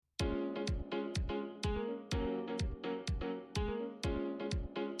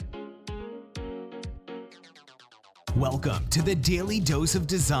Welcome to the Daily Dose of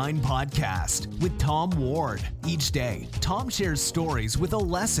Design podcast with Tom Ward. Each day, Tom shares stories with a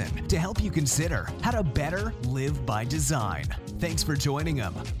lesson to help you consider how to better live by design. Thanks for joining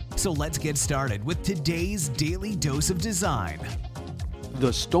him. So let's get started with today's Daily Dose of Design.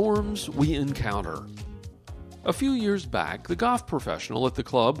 The storms we encounter. A few years back, the golf professional at the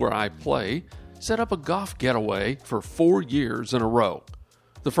club where I play set up a golf getaway for 4 years in a row.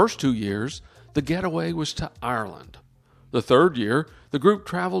 The first 2 years, the getaway was to Ireland. The third year, the group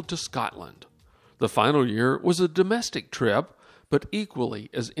traveled to Scotland. The final year was a domestic trip, but equally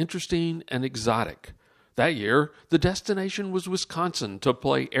as interesting and exotic. That year, the destination was Wisconsin to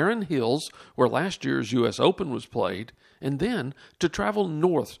play Erin Hills, where last year's U.S. Open was played, and then to travel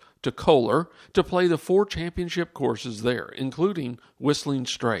north to Kohler to play the 4 championship courses there, including Whistling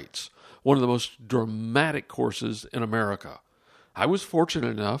Straits, one of the most dramatic courses in America. I was fortunate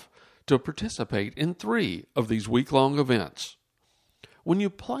enough to participate in 3 of these week-long events. When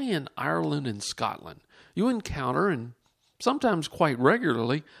you play in Ireland and Scotland, you encounter, and sometimes quite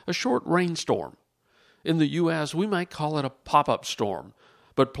regularly, a short rainstorm. In the U.S., we might call it a pop-up storm,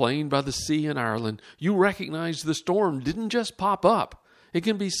 but playing by the sea in Ireland, you recognize the storm didn't just pop up. It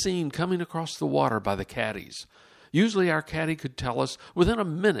can be seen coming across the water by the caddies. Usually our caddy could tell us within a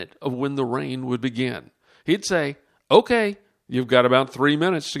minute of when the rain would begin. He'd say, "Okay, you've got about 3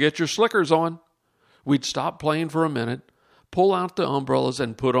 minutes to get your slickers on." We'd stop playing for a minute, pull out the umbrellas,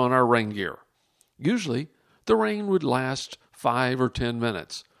 and put on our rain gear. Usually, the rain would last 5 or 10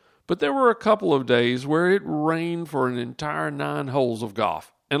 minutes, but there were a couple of days where it rained for an entire 9 holes of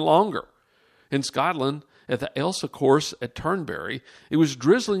golf, and longer. In Scotland, at the Ailsa course at Turnberry, it was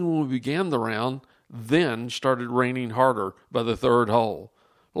drizzling when we began the round, then started raining harder by the 3rd hole.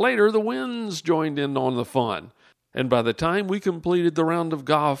 Later, the winds joined in on the fun, and by the time we completed the round of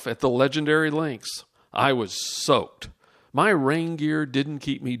golf at the legendary links, I was soaked. My rain gear didn't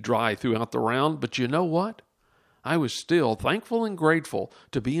keep me dry throughout the round, but you know what? I was still thankful and grateful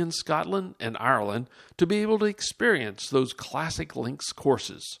to be in Scotland and Ireland to be able to experience those classic links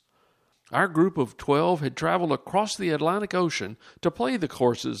courses. Our group of 12 had traveled across the Atlantic Ocean to play the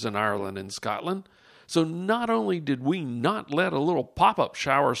courses in Ireland and Scotland, so not only did we not let a little pop-up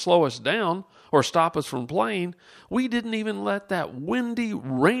shower slow us down or stop us from playing, we didn't even let that windy,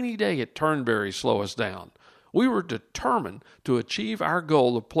 rainy day at Turnberry slow us down. We were determined to achieve our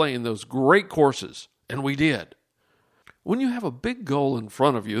goal of playing those great courses, and we did. When you have a big goal in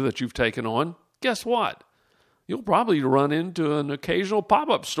front of you that you've taken on, guess what? You'll probably run into an occasional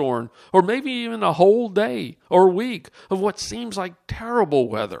pop-up storm, or maybe even a whole day or week of what seems like terrible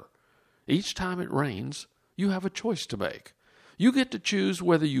weather. Each time it rains, you have a choice to make. You get to choose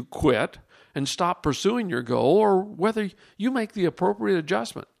whether you quit and stop pursuing your goal, or whether you make the appropriate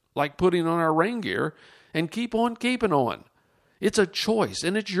adjustment, like putting on our rain gear, and keep on keeping on. It's a choice,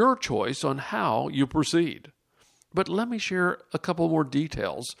 and it's your choice on how you proceed. But let me share a couple more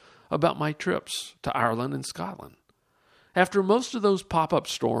details about my trips to Ireland and Scotland. After most of those pop-up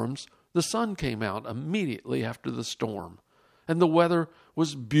storms, the sun came out immediately after the storm, and the weather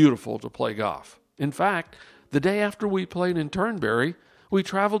was beautiful to play golf. In fact, the day after we played in Turnberry, we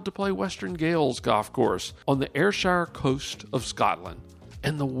traveled to play Western Gales golf course on the Ayrshire coast of Scotland,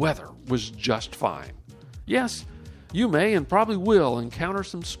 and the weather was just fine. Yes, you may and probably will encounter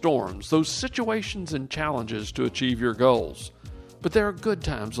some storms, those situations and challenges to achieve your goals. But there are good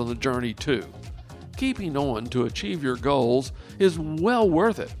times on the journey too. Keeping on to achieve your goals is well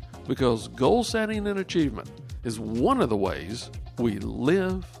worth it, because goal setting and achievement is one of the ways we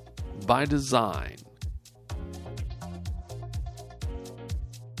live by design.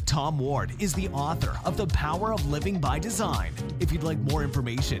 Tom Ward is the author of The Power of Living by Design. If you'd like more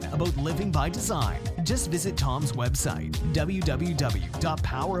information about living by design, just visit Tom's website,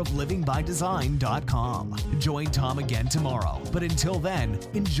 www.poweroflivingbydesign.com. Join Tom again tomorrow, but until then,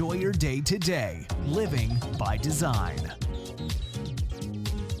 enjoy your day today, living by design.